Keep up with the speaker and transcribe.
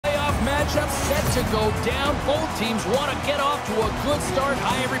matchup set to go down. Both teams want to get off to a good start.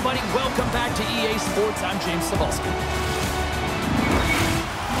 Hi, everybody. Welcome back to EA Sports. I'm James Cebulski.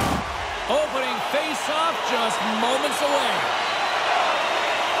 Opening face-off just moments away.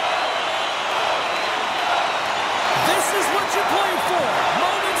 This is what you play for.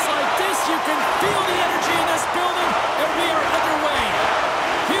 Moments like this, you can feel the energy in this building, and we are underway.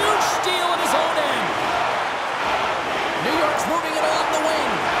 Huge steal in his own end. New York's moving it along the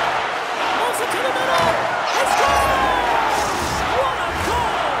wing. Moves it to the middle. He scores! What a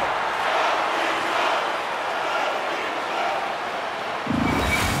goal!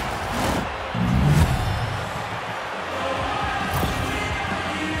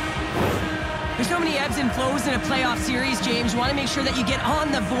 There's so many ebbs and flows in a playoff series, James. You want to make sure that you get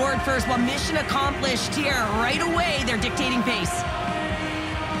on the board first. Well, mission accomplished here. Right away, they're dictating pace.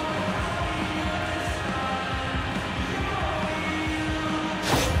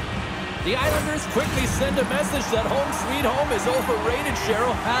 The Islanders quickly send a message that home sweet home is overrated,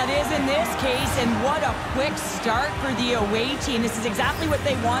 Cheryl. It is in this case, and what a quick start for the away team. This is exactly what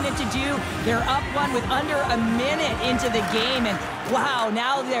they wanted to do. They're up one with under a minute into the game, and wow,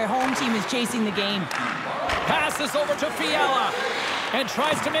 now their home team is chasing the game. Passes over to Fiala, and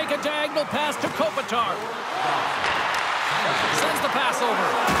tries to make a diagonal pass to Kopitar. Sends the pass over,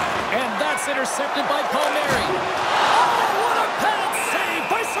 and that's intercepted by Palmieri. Oh, what a pad save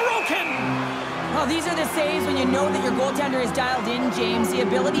by Sorokin! Well, these are the saves when you know that your goaltender is dialed in, James. The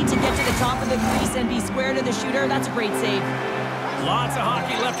ability to get to the top of the crease and be square to the shooter, that's a great save. Lots of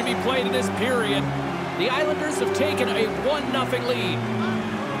hockey left to be played in this period. The Islanders have taken a 1-0 lead.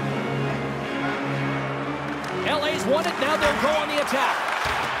 LA's won it, now they'll go on the attack.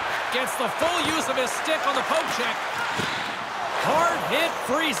 Gets the full use of his stick on the poke check. Hard hit,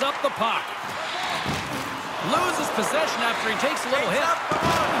 frees up the puck. Loses possession after he takes a little hit.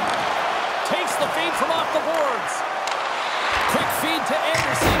 Takes the feed from off the boards. Quick feed to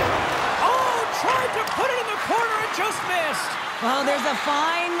Anderson. Oh, tried to put it in the corner and just missed. Well, there's a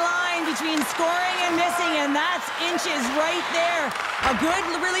fine line between scoring and missing, and that's inches right there. A good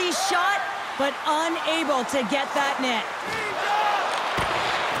release shot, but unable to get that net.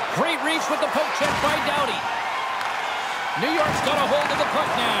 Great reach with the poke check by Doughty. New York's got a hold of the puck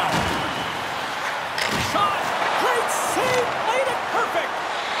now. Shot! Great save! Made it perfect!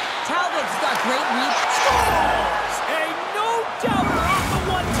 Talbot's got great reach. Scores! A no-doubter off the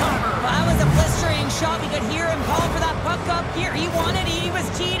one-timer! Well, that was a blistering shot. We could hear him call for that puck up here. He wanted it. He was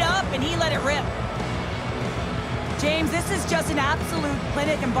teed up, and he let it rip. James, this is just an absolute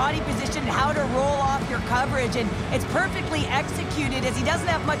clinic and body position how to roll off your coverage, and it's perfectly executed as he doesn't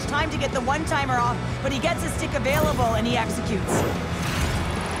have much time to get the one-timer off, but he gets his stick available and he executes.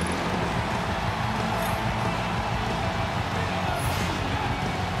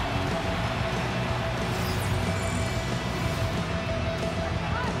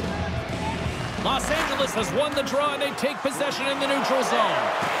 Los Angeles has won the draw, and they take possession in the neutral zone.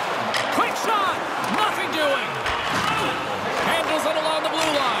 Quick shot! Nothing doing! Handles it along the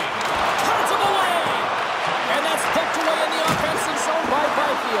blue line. Turns him away! And that's poked away in the offensive zone by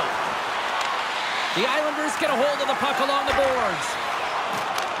Byfield. The Islanders get a hold of the puck along the boards.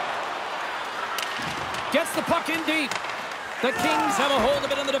 Gets the puck in deep. The Kings have a hold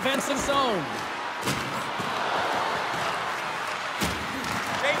of it in the defensive zone.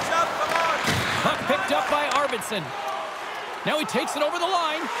 Puck picked up by Arvidsson. Now he takes it over the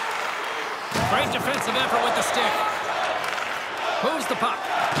line. Great defensive effort with the stick. Moves the puck.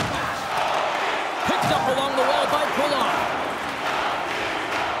 Picked up along the wall by Pulon.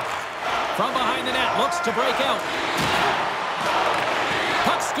 From behind the net, looks to break out.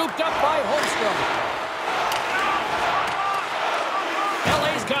 Puck scooped up by Holmstrom.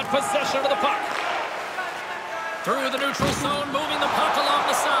 LA's got possession of the puck. Through the neutral zone, moving the puck along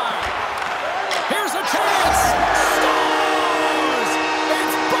the side. Here's a chance! Scores!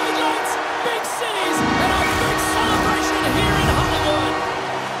 It's big lights, big cities, and a big celebration here in Hollywood!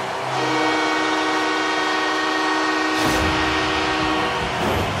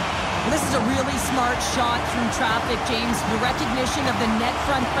 This is a really smart shot through traffic, James. The recognition of the net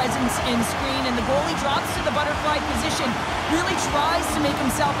front presence and screen, and the goalie drops to the butterfly position, really tries to make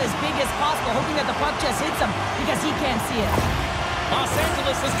himself as big as possible, hoping that the puck just hits him because he can't see it. Los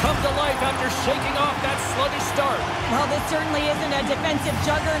Angeles has come to life after shaking off that sluggish start. Well, this certainly isn't a defensive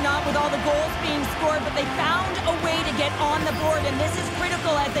juggernaut with all the goals being scored, but they found a way to get on the board, and this is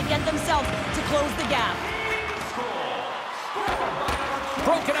critical as they get themselves to close the gap.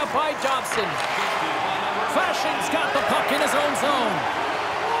 Broken up by Dobson. Fashion's got the puck in his own zone.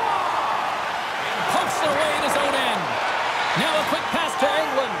 Pokes it away in his own end. Now a quick pass to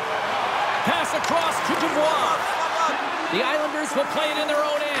Englund. Dubois. The Islanders will play it in their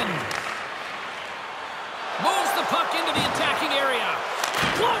own end. Moves the puck into the attacking area.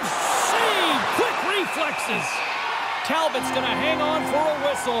 Glove save! Quick reflexes. Talbot's going to hang on for a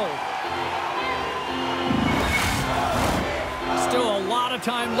whistle. Still a lot of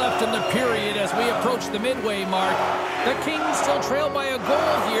time left in the period as we approach the midway mark. The Kings still trail by a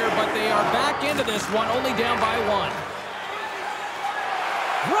goal here, but they are back into this one, only down by one.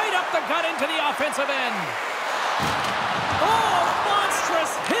 Right up the gut into the offensive end. Oh,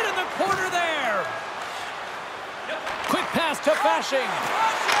 monstrous hit in the corner there. Quick pass to Fashing.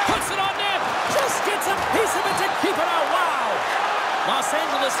 Puts it on net. Just gets a piece of it to keep it out. Wow. Los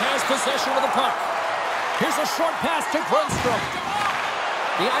Angeles has possession of the puck. Here's a short pass to Grundstrom.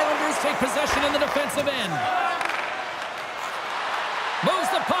 The Islanders take possession in the defensive end. Moves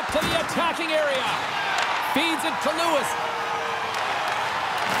the puck to the attacking area. Feeds it to Lewis.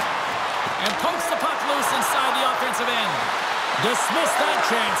 And pokes the puck loose inside the offensive end. Dismiss that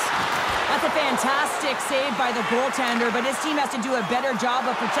chance. That's a fantastic save by the goaltender, but his team has to do a better job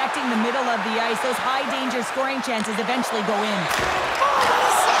of protecting the middle of the ice. Those high-danger scoring chances eventually go in.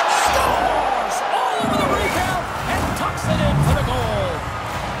 Scores! All over the rebound and tucks it in for the goal.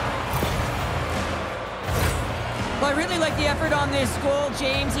 Well, I really like the effort on this goal,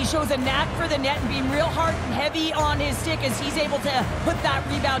 James. He shows a knack for the net and being real hard and heavy on his stick as he's able to put that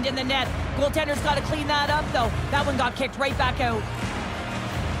rebound in the net. Goaltender's got to clean that up, though. That one got kicked right back out.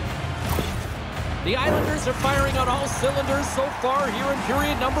 The Islanders are firing on all cylinders so far here in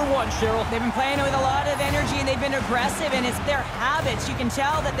period number one, Cheryl. They've been playing with a lot of energy, and they've been aggressive, and it's their habits. You can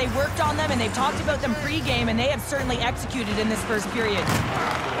tell that they worked on them, and they've talked about them pregame, and they have certainly executed in this first period.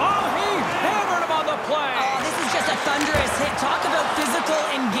 Oh, he hammered him on the play. Oh, this is just a thunderous hit. Talk about physical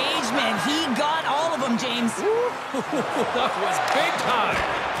engagement. He got all of them, James. That was big time.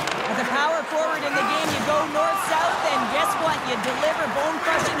 As a power forward in the game, you go north-south, and guess what? You deliver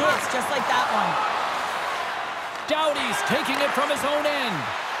bone-crushing hits just like that one. Doughty's taking it from his own end.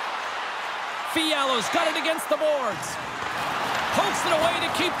 Fialo's got it against the boards. Pokes it away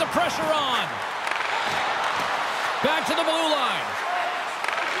to keep the pressure on. Back to the blue line.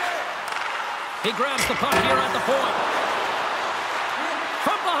 He grabs the puck here at the point.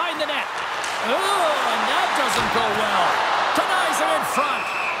 From behind the net. Oh, and that doesn't go well. Denies him in front.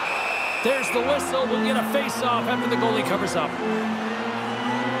 There's the whistle. We'll get a face-off after the goalie covers up.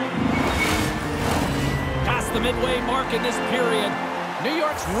 Past the midway mark in this period, New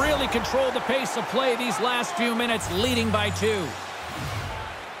York's really controlled the pace of play these last few minutes, leading by 2.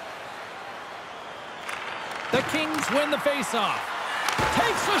 The Kings win the face-off.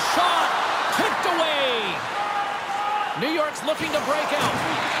 Takes a shot. Kicked away. New York's looking to break out.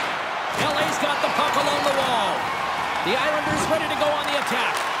 LA's got the puck along the wall. The Islanders ready to go on the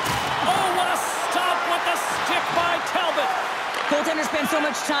attack. Oh, what a stop with the stick by Talbot. Goaltender spends so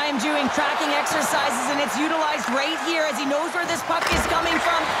much time doing tracking exercises, and it's utilized right here as he knows where this puck is coming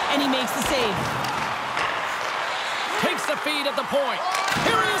from, and he makes the save. Takes the feed at the point.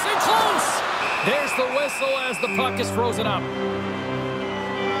 Here he is in close. There's the whistle as the puck is frozen up.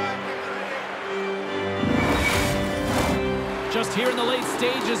 Just here in the late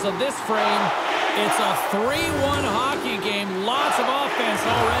stages of this frame, it's a 3-1 hockey game. Lots of offense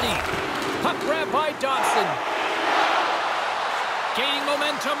already. Puck grab by Dotson. Gaining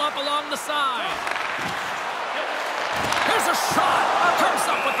momentum up along the side. Here's a shot. Comes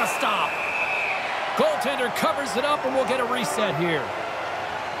up with the stop. Goaltender covers it up, and we'll get a reset here.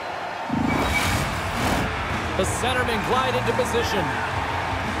 The centerman glide into position.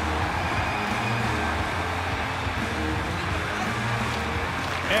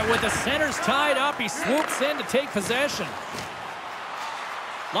 And with the centers tied up, he swoops in to take possession.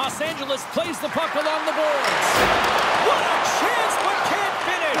 Los Angeles plays the puck along the boards. What a chance, but can't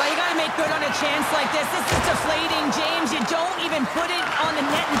finish. Well, you got to make good on a chance like this. This is deflating, James. You don't even put it on the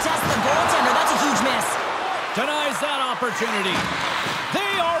net and test the goaltender. That's a huge miss. Denies that opportunity.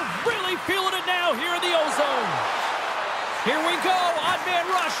 They are really feeling it now here in the O-zone. Here we go. Odd man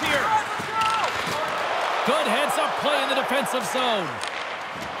rush here. Good heads-up play in the defensive zone.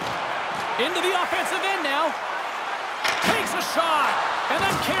 Into the offensive end now. Takes a shot. And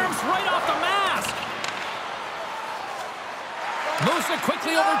then caroms right off the mask. Moves it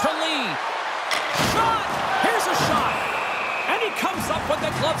quickly over to Lee. Shot! Here's a shot. And he comes up with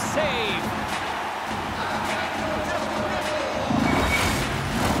the glove save.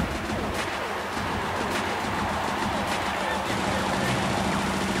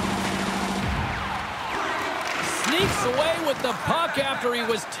 Sneaks away with the puck after he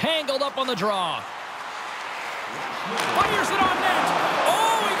was tangled up on the draw. Fires it on net.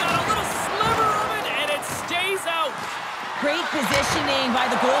 Oh, he got a little sliver of it, and it positioning by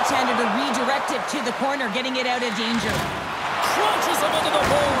the goaltender to redirect it to the corner, getting it out of danger. Crunches him into the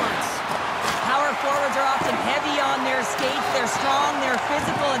boards. Power forwards are often heavy on their skates. They're strong, they're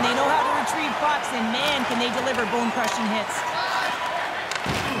physical, and they know how to retrieve pucks, and man, can they deliver bone-crushing hits.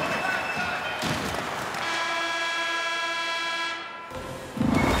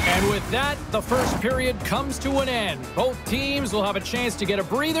 And with that, the first period comes to an end. Both teams will have a chance to get a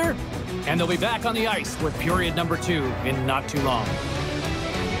breather, and they'll be back on the ice with period number 2 in not too long.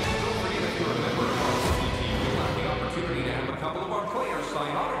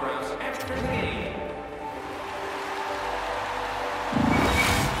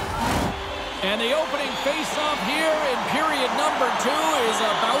 And the opening face-off here in period number 2 is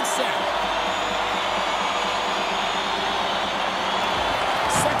about set.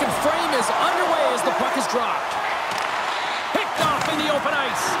 Second frame is underway as the puck is dropped. Picked off in the open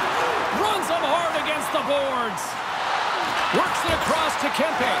ice. Runs him hard against the boards. Works it across to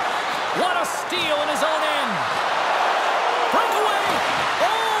Kempe. What a steal in his own end. Breakaway.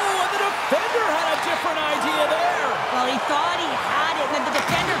 Oh, and the defender had a different idea there. Well, he thought he had it, and then the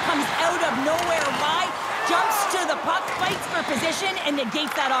defender comes out of nowhere. Why? Jumps to the puck, fights for position, and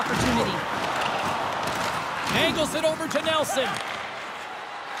negates that opportunity. Angles it over to Nelson.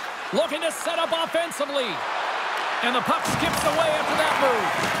 Looking to set up offensively. And the puck skips away after that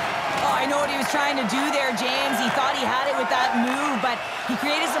move. Oh, I know what he was trying to do there, James. He thought he had it with that move, but he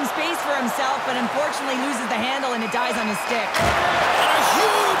created some space for himself, but unfortunately loses the handle, and it dies on his stick. And a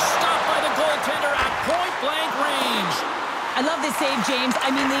huge stop by the goaltender at point-blank range. I love this save, James. I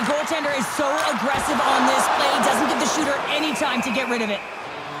mean, the goaltender is so aggressive on this play. Doesn't give the shooter any time to get rid of it.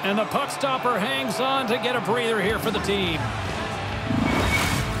 And the puck stopper hangs on to get a breather here for the team.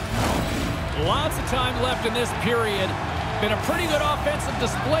 Lots of time left in this period. Been a pretty good offensive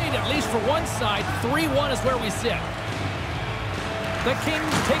display, at least for one side. 3-1 is where we sit. The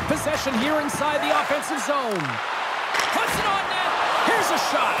Kings take possession here inside the offensive zone. Puts it on net. Here's a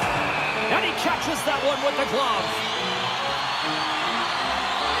shot. And he catches that one with the glove.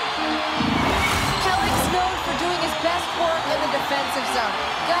 Kelly's known for doing his best work in the defensive zone.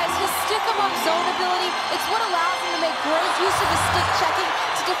 Guys, his stick-em-up zone ability, it's what allows him to make great use of his stick checking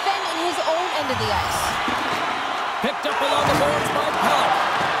to defend in his own end of the ice. Picked up along the boards by Pellet.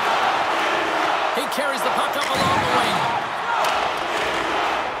 He carries the puck up along the wing.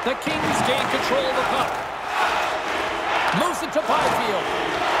 The Kings gain control of the puck. Moves it to Byfield.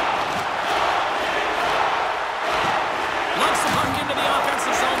 Lumps the puck into the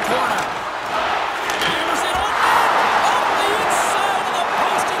offensive zone corner. Hammers it on net. Up the inside of the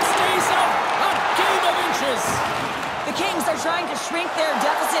post and stays up. A game of inches. The Kings are trying to shrink their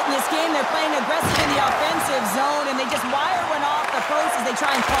deficit in this game. They're playing aggressive in the offensive zone, and they just wire one off the post as they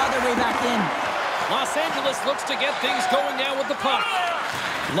try and claw their way back in. Los Angeles looks to get things going now with the puck.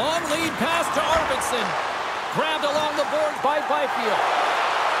 Long lead pass to Arvidsson. Grabbed along the boards by Byfield.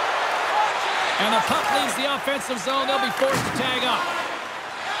 And the puck leaves the offensive zone. They'll be forced to tag up.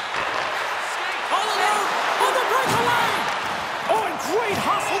 All alone on the breakaway. Oh, and great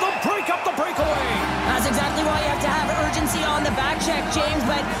hustle to break up the breakaway. That's exactly why you have to have urgency on the back check, James.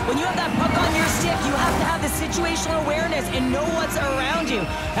 But when you have that puck on your stick, you have to have the situational awareness and know what's around you.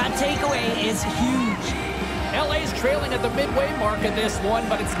 That takeaway is huge. LA's trailing at the midway mark in this one,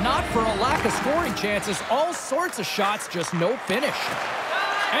 but it's not for a lack of scoring chances. All sorts of shots, just no finish.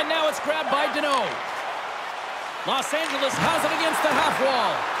 And now it's grabbed by Deneau. Los Angeles has it against the half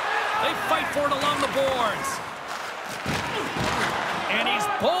wall. They fight for it along the boards. And he's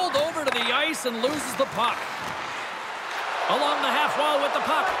bowled over to the ice and loses the puck. Along the half wall with the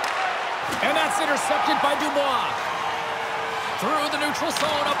puck. And that's intercepted by Dubois. Through the neutral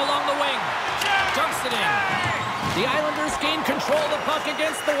zone up along the wing. Dumps it in. The Islanders gain control of the puck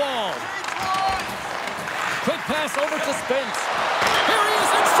against the wall. Quick pass over to Spence. Here he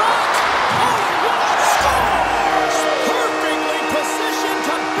is in front. Oh, what a scores! Perfectly positioned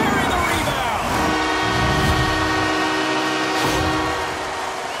to bury the rebound.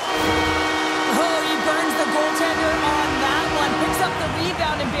 Oh, he burns the goaltender on that one. Picks up the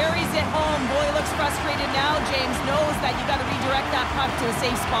rebound and buries it home. Boy, looks frustrated now. James knows that you got to redirect that puck to a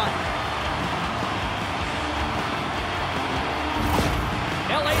safe spot.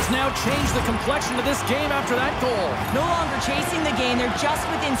 LA's now changed the complexion of this game after that goal. No longer chasing the game. They're just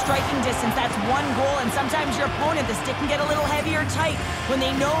within striking distance. That's one goal, and sometimes your opponent, the stick can get a little heavy or tight when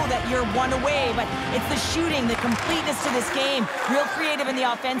they know that you're one away, but it's the shooting, the completeness to this game. Real creative in the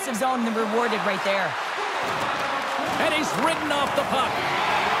offensive zone, and they're rewarded right there. And he's ridden off the puck.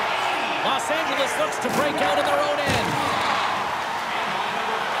 Los Angeles looks to break out in their own end.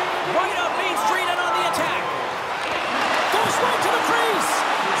 Right up Main Street and on the attack. Goes right to the crease.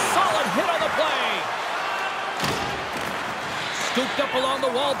 Solid hit on the play. Scooped up along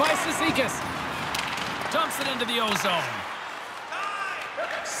the wall by Cizikas. Dumps it into the ozone.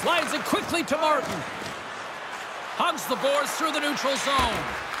 Slides it quickly to Martin. Hugs the boards through the neutral zone.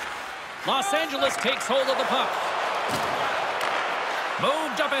 Los Angeles takes hold of the puck.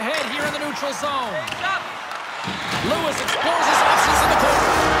 Moved up ahead here in the neutral zone. Lewis explores his options in the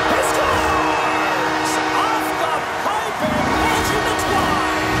corner. He scores! Off the pipe and launching the twine.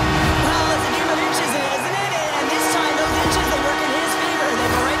 Well, it's a game of inches, isn't it? And this time, those inches, they work in his favor. They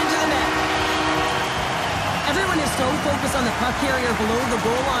go right into the net. Everyone is so focused on the puck carrier below the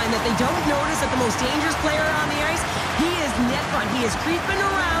goal line that they don't notice that the most dangerous player on the ice, he is net front. He is creeping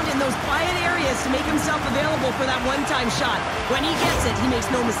around in those quiet areas to make himself available for that one-time shot. When he gets it, he makes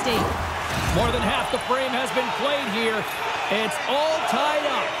no mistake. More than half the frame has been played here. It's all tied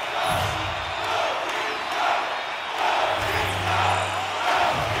up.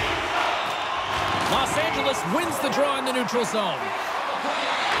 Los Angeles wins the draw in the neutral zone.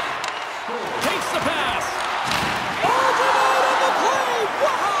 Takes the pass. Denied on the play!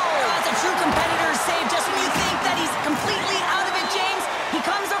 Wow! That's a true competitor's save. Just when you think that he's completely out of it, James, he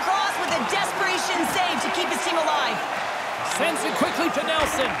comes across with a desperation save to keep his team alive. Sends it quickly to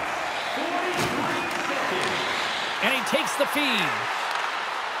Nelson. And he takes the feed.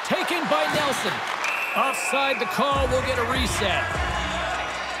 Taken by Nelson. Offside the call, will get a reset.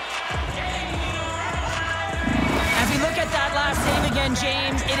 As we look at that last save again,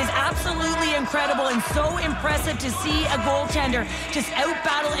 James, it is absolutely incredible and so impressive to see a goaltender just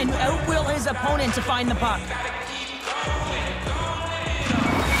out-battle and out-will his opponent to find the puck.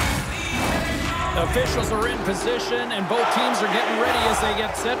 Officials are in position, and both teams are getting ready as they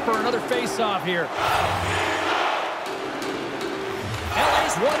get set for another face-off here.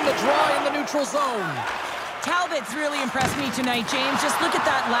 LA's won the draw in the neutral zone. Talbot's really impressed me tonight, James. Just look at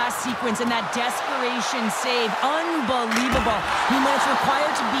that last sequence and that desperation save. Unbelievable. I mean, when it's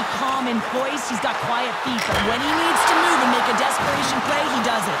required to be calm and poised, he's got quiet feet. But when he needs to move and make a desperation play, he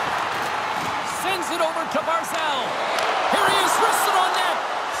does it. Sends it over to Barzal. Here he is, wristed on net.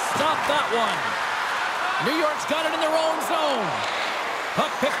 Stop that one. New York's got it in their own zone.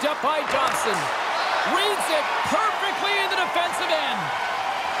 Puck picked up by Dobson. Reads it perfectly in the defensive end.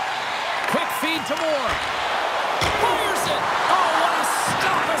 Quick feed to Moore. Fires it. Oh, what a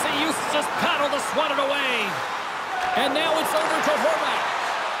stop as he used to just paddle to swat it away. And now it's over to Horvat.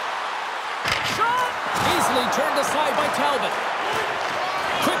 Shot! Easily turned aside by Talbot.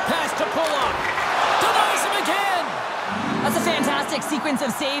 Quick pass to Pulock. Denies him again. That's a fantastic sequence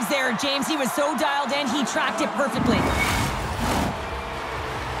of saves there, James. He was so dialed in, he tracked it perfectly.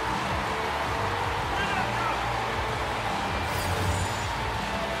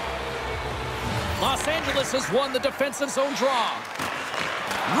 Los Angeles has won the defensive zone draw.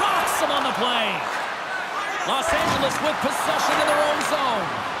 Rocks him on the play. Los Angeles with possession in their own zone.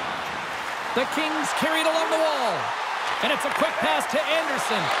 The Kings carried along the wall. And it's a quick pass to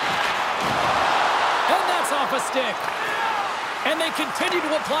Anderson. And that's off a stick. And they continue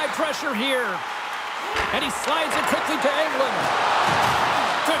to apply pressure here. And he slides it quickly to Englund.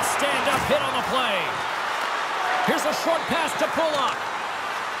 Good stand-up hit on the play. Here's a short pass to Pulock.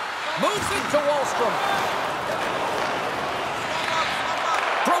 Moves it to Wallstrom.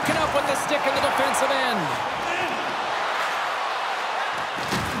 Broken up with the stick in the defensive end.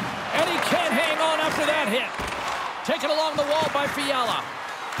 And he can't hang on after that hit. Taken along the wall by Fiala.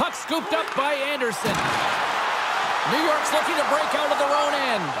 Puck scooped up by Anderson. New York's looking to break out of their own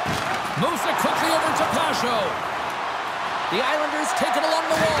end. Moves it quickly over to Pasho. The Islanders take it along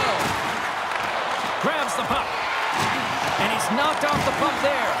the wall. Grabs the puck. And he's knocked off the puck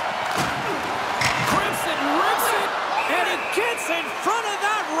there. Grips it, rips it, and he gets in front of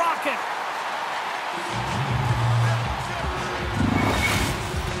that rocket.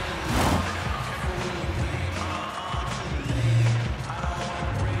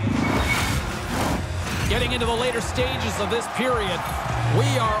 Getting into the later stages of this period,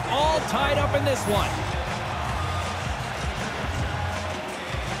 we are all tied up in this one.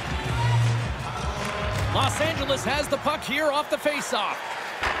 Los Angeles has the puck here off the faceoff.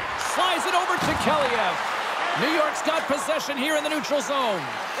 Slides it over to Keliev. New York's got possession here in the neutral zone.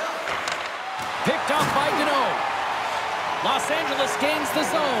 Picked off by Gano. Los Angeles gains the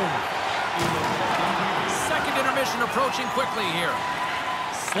zone. Second intermission approaching quickly here.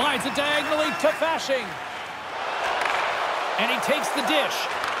 Slides it diagonally to Fasching. And he takes the dish.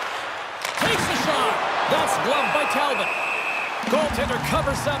 Takes the shot. That's gloved by Talbot. Goaltender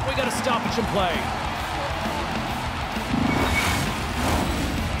covers up. We got a stoppage in play.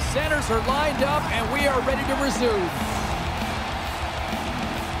 Centers are lined up, and we are ready to resume.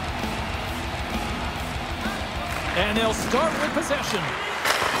 And they'll start with possession.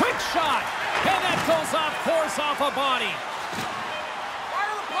 Quick shot. And that goes off course off a body.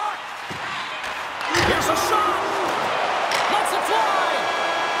 Fire the puck. Here's a shot. Let's it fly.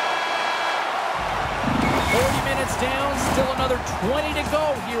 40 minutes down. Still another 20 to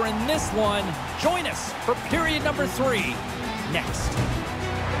go here in this one. Join us for period number 3 next.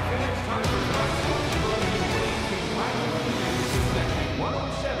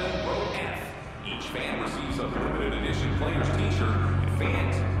 Fan receives a limited edition player's t-shirt.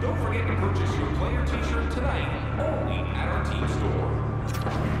 Fans, don't forget to purchase your player t-shirt tonight, only at our team store.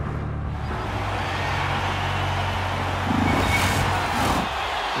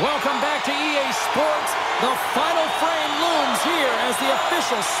 Welcome back to EA Sports. The final frame looms here as the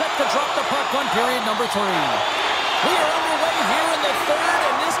officials set to drop the puck on period number 3. We are underway here in the third,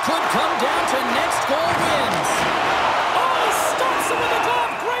 and this could come down to next goal wins. Oh, he stops it with a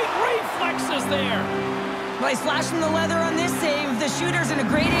glove. Great reflexes there. Well, he's flashing the leather on this save. The shooter's in a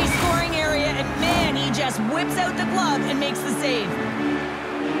grade A scoring area, and man, he just whips out the glove and makes the save.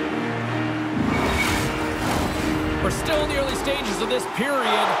 We're still in the early stages of this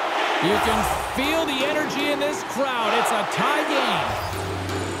period. You can feel the energy in this crowd. It's a tie game.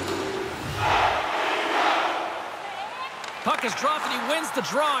 Puck is dropped, and he wins the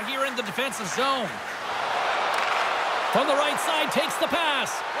draw here in the defensive zone. From the right side, takes the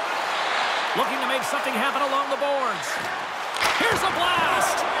pass. Looking to make something happen along the boards. Here's a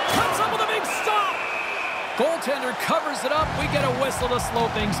blast. Comes up with a big stop. Goaltender covers it up. We get a whistle to slow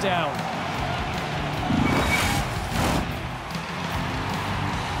things down.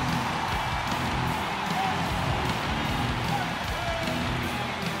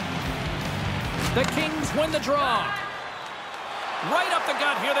 The Kings win the draw. Right up the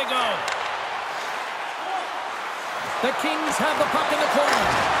gut. Here they go. The Kings have the puck in the corner.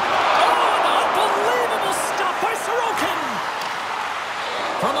 Oh, an unbelievable stop by Sorokin.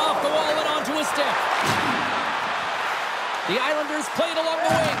 From off the wall and onto a stick. The Islanders played along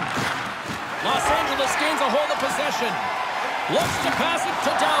the wing. Los Angeles gains a hold of possession. Looks to pass it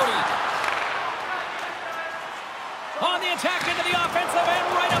to Doughty. On the attack into the offensive end,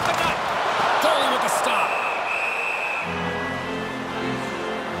 right up the gut. Goalie with the stop.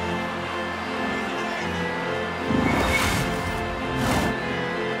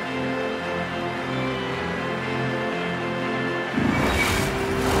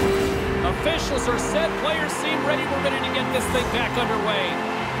 Officials are set. Players seem ready. We're ready to get this thing back underway.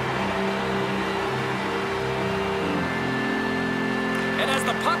 And as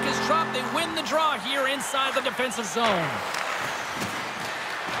the puck is dropped, they win the draw here inside the defensive zone.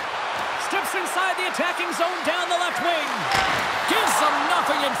 Steps inside the attacking zone down the left wing. Gives them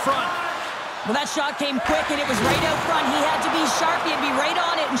nothing in front. Well, that shot came quick, and it was right out front. He had to be sharp. He had to be right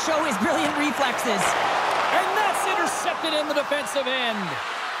on it and show his brilliant reflexes. And that's intercepted in the defensive end.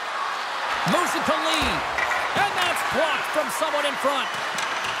 Moves it to Lee. And that's blocked from someone in front.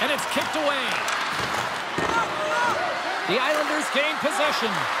 And it's kicked away. The Islanders gain possession.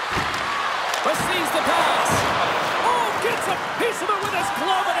 Receives the pass. Oh, gets a piece of it with his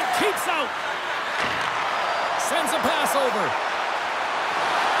glove and it keeps out. Sends a pass over.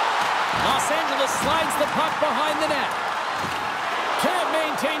 Los Angeles slides the puck behind the net. Can't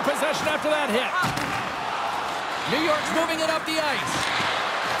maintain possession after that hit. New York's moving it up the ice.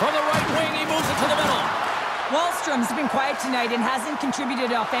 From the right wing, he moves it to the middle. Wallstrom's been quiet tonight and hasn't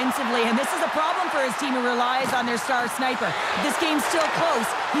contributed offensively, and this is a problem for his team who relies on their star sniper. If this game's still close,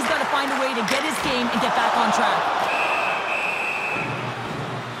 he's got to find a way to get his game and get back on track.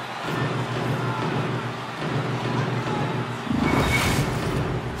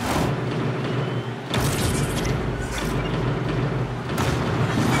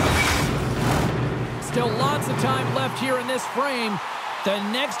 Still lots of time left here in this frame. The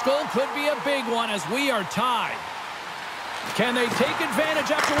next goal could be a big one as we are tied. Can they take advantage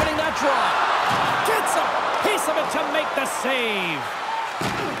after winning that draw? Gets a piece of it to make the save.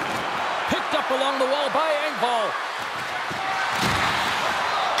 Picked up along the wall by Engvall.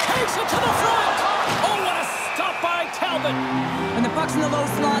 Takes it to the front. Oh, what a stop by Talbot. When the puck's in the low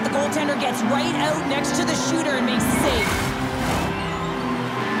slot, the goaltender gets right out next to the shooter and makes the save.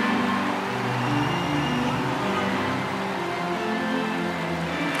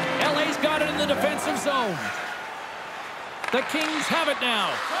 Got it in the defensive zone. The Kings have it now.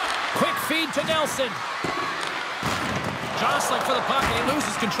 Quick feed to Nelson. Jostling for the puck, and he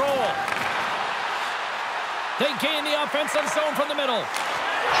loses control. They gain the offensive zone from the middle.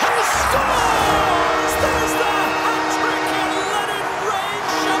 He scores! There's the hat trick, and let it rain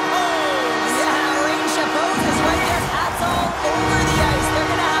Chapeaus! Yeah, rain Chapeaus is right there. Hats all over the ice. They're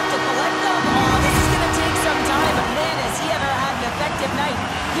going to have to collect them. Oh, this is going to take some time.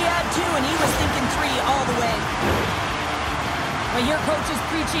 coach is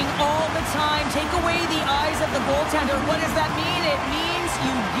preaching all the time. Take away the eyes of the goaltender. What does that mean? It means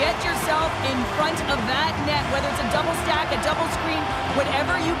you get yourself in front of that net, whether it's a double stack, a double screen,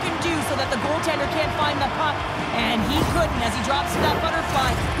 whatever you can do so that the goaltender can't find the puck. And he couldn't as he drops to that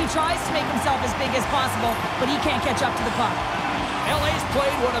butterfly. He tries to make himself as big as possible, but he can't catch up to the puck. LA's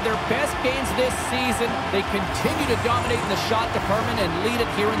played one of their best games this season. They continue to dominate in the shot department and lead it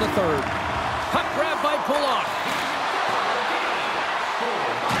here in the third. Puck grab by Pulock.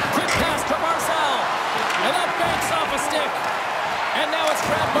 Quick pass to Marcel. And that banks off a stick. And now it's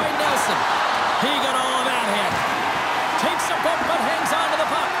grabbed by Nelson. He got all of that hit. Takes a bump but hangs on to the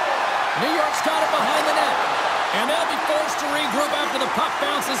puck. New York's got it behind the net. And they'll be forced to regroup after the puck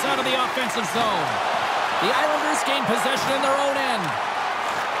bounces out of the offensive zone. The Islanders gain possession in their own end.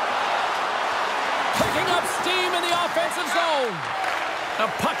 Picking up steam in the offensive zone. The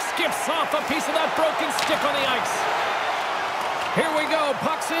puck skips off a piece of that broken stick on the ice. Here we go.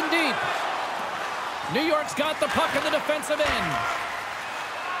 Puck's in deep. New York's got the puck in the defensive end.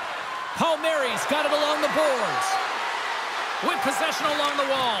 Palmieri's got it along the boards. With possession along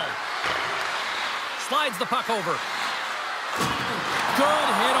the wall. Slides the puck over. Good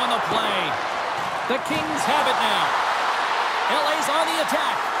hit on the play. The Kings have it now. LA's on the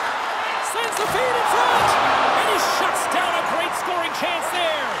attack. Sends the feed in front. And he shuts down a great scoring chance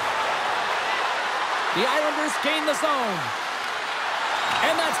there. The Islanders gain the zone.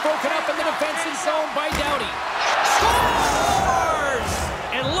 And that's broken up in the defensive zone by Doughty. Scores!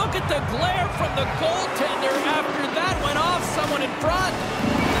 And look at the glare from the goaltender after that went off someone in front.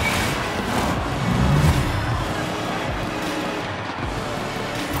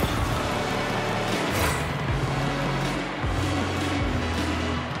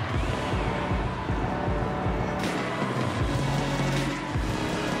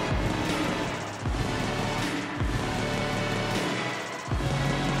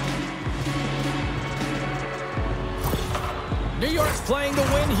 New York's playing to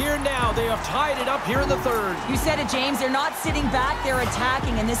win here now. They have tied it up here in the third. You said it, James. They're not sitting back. They're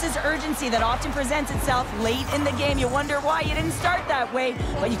attacking. And this is urgency that often presents itself late in the game. You wonder why you didn't start that way,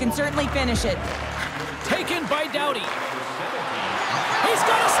 but you can certainly finish it. Taken by Doughty. He's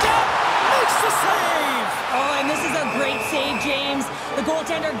got a step. Makes the save. Oh, and this is a great save, James. The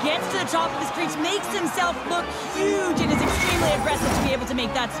goaltender gets to the top of his crease, makes himself look huge, and is extremely aggressive to be able to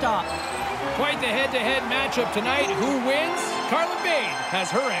make that stop. Quite the head-to-head matchup tonight. Who wins? Carla Bade has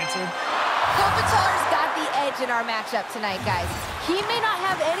her answer. Kopitar's got the edge in our matchup tonight, guys. He may not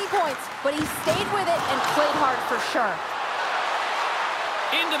have any points, but he stayed with it and played hard for sure.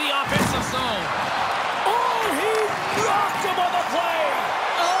 Into the offensive zone. Oh, he rocked him on the play.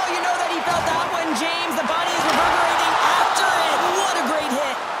 Oh, you know that he felt that one, James. The body is reverberating after it. What a great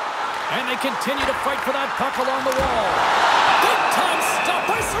hit. And they continue to fight for that puck along the wall. Big time stop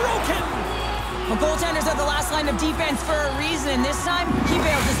by Sorokin. Well, goaltenders are the last line of defense for a reason. This time, he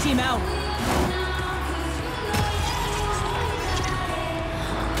bails his team out.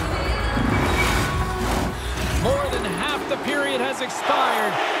 More than half the period has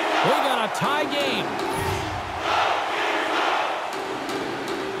expired. We got a tie game.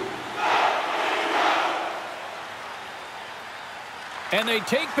 And they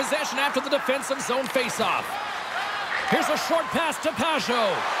take possession after the defensive zone faceoff. Here's a short pass to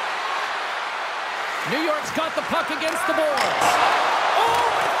Pajot. New York's got the puck against the boards. Oh,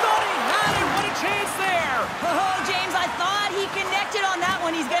 I thought he had it. What a chance there. Oh, James, I thought he connected on that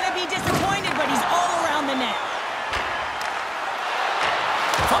one. He's going to be disappointed, but he's all around the net.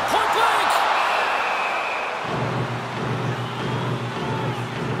 From point blank.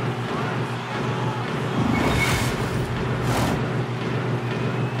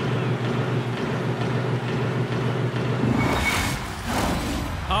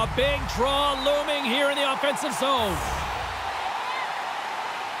 A big draw looming here in the offensive zone.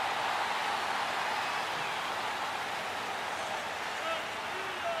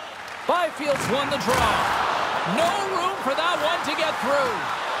 Byfield's won the draw. No room for that one to get through.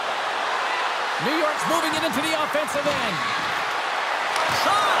 New York's moving it into the offensive end.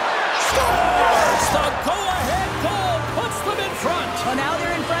 Shot! Scores! The go-ahead goal puts them in front. Well, now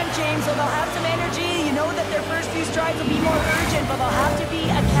they're in front, James, so they'll have some energy. You know that their first few strides will be more urgent, but they'll have to be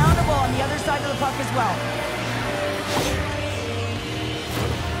accountable on the other side of the puck as well.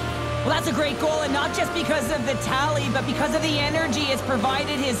 Well, that's a great goal, and not just because of the tally, but because of the energy it's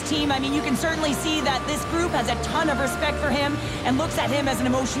provided his team. I mean, you can certainly see that this group has a ton of respect for him and looks at him as an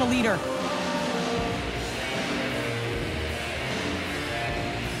emotional leader.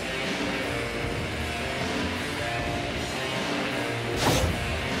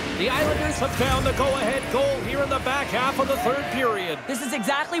 The Islanders have found the go-ahead goal here in the back half of the third period. This is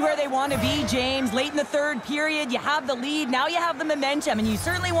exactly where they want to be, James. Late in the third period, you have the lead. Now you have the momentum, and you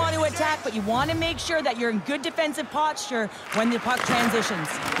certainly want to attack, but you want to make sure that you're in good defensive posture when the puck transitions.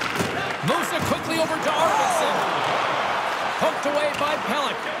 Moves it quickly over to Arvidsson. Poked away by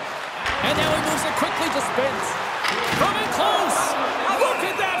Pelech. And now he moves it quickly to Spence. Coming close. Look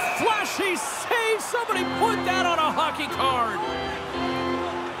at that flashy save. Somebody put that on a hockey card.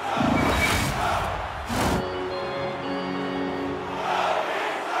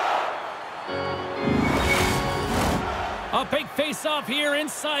 A big face-off here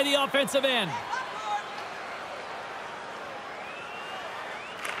inside the offensive end.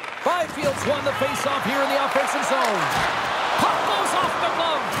 Byfield's won the face-off here in the offensive zone. Puck goes off the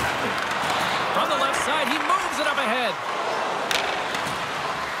glove. From the left side, he moves it up ahead.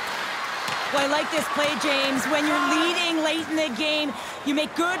 Well, I like this play, James. When you're leading late in the game, you make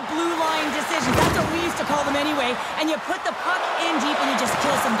good blue line decisions. That's what we used to call them anyway. And you put the puck in deep and you just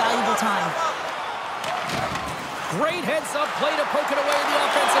kill some valuable time. Great heads-up play to poke it away in the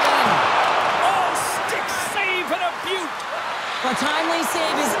offensive end. Oh, stick save and a beaut. Well, timely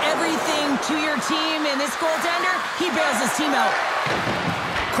save is everything to your team, and this goaltender, he bails his team out.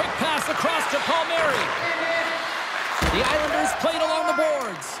 Quick pass across to Palmieri. The Islanders played along the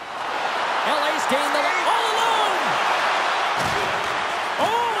boards. LA's gained the all alone.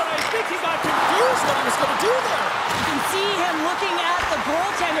 Oh, and I think he got confused what he was going to do there. You can see him looking at the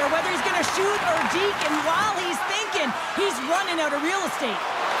goaltender, whether he's going to shoot or deke, and while he's thinking, he's running out of real estate.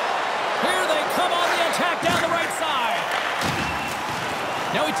 Here they come on the attack down the right side.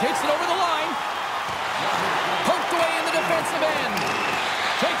 Now he takes it over the line. Poked away in the defensive end.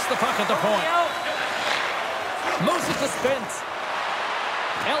 Takes the puck at the point. Moves it to Spence.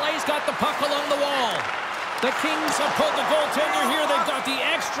 LA's got the puck along the wall. The Kings have pulled the goaltender here. They've got the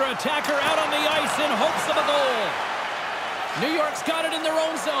extra attacker out on the ice in hopes of a goal. New York's got it in their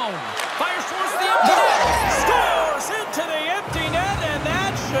own zone. Fires towards the empty net. Scores into the empty net, and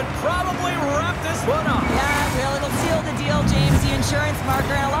that should probably wrap this one up. Yeah, well, it'll seal the deal, James. The insurance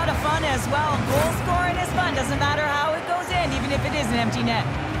marker, and a lot of fun as well. Goal scoring is fun. Doesn't matter how it goes in, even if it is an empty net.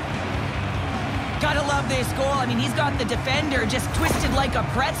 Gotta love this goal. I mean, he's got the defender just twisted like a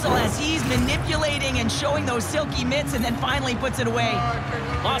pretzel as he's manipulating and showing those silky mitts, and then finally puts it away.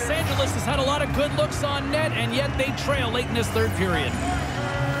 Los Angeles has had a lot of good looks on net, and yet they trail late in this third period.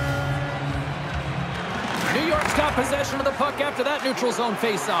 New York's got possession of the puck after that neutral zone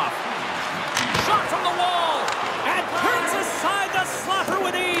face-off. Shot from the wall, and turns aside the slapper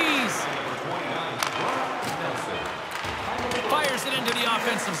with ease. Fires it into the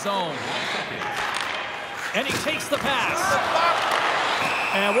offensive zone. And he takes the pass.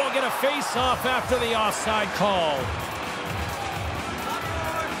 And we'll get a face-off after the offside call.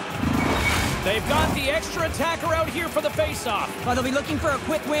 They've got the extra attacker out here for the face-off. Well, they'll be looking for a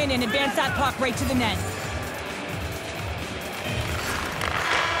quick win and advance that puck right to the net.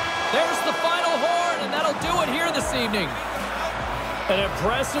 There's the final horn, and that'll do it here this evening. An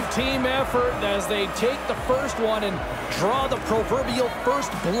impressive team effort as they take the first one and draw the proverbial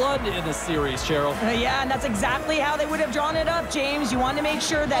first blood in the series, Cheryl. Yeah, and that's exactly how they would have drawn it up, James. You want to make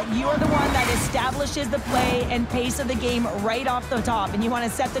sure that you're the one that establishes the play and pace of the game right off the top, and you want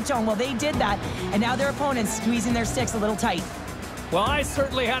to set the tone. Well, they did that, and now their opponent's squeezing their sticks a little tight. Well, I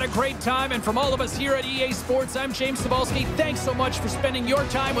certainly had a great time, and from all of us here at EA Sports, I'm James Cybulski. Thanks so much for spending your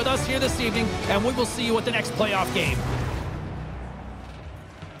time with us here this evening, and we will see you at the next playoff game.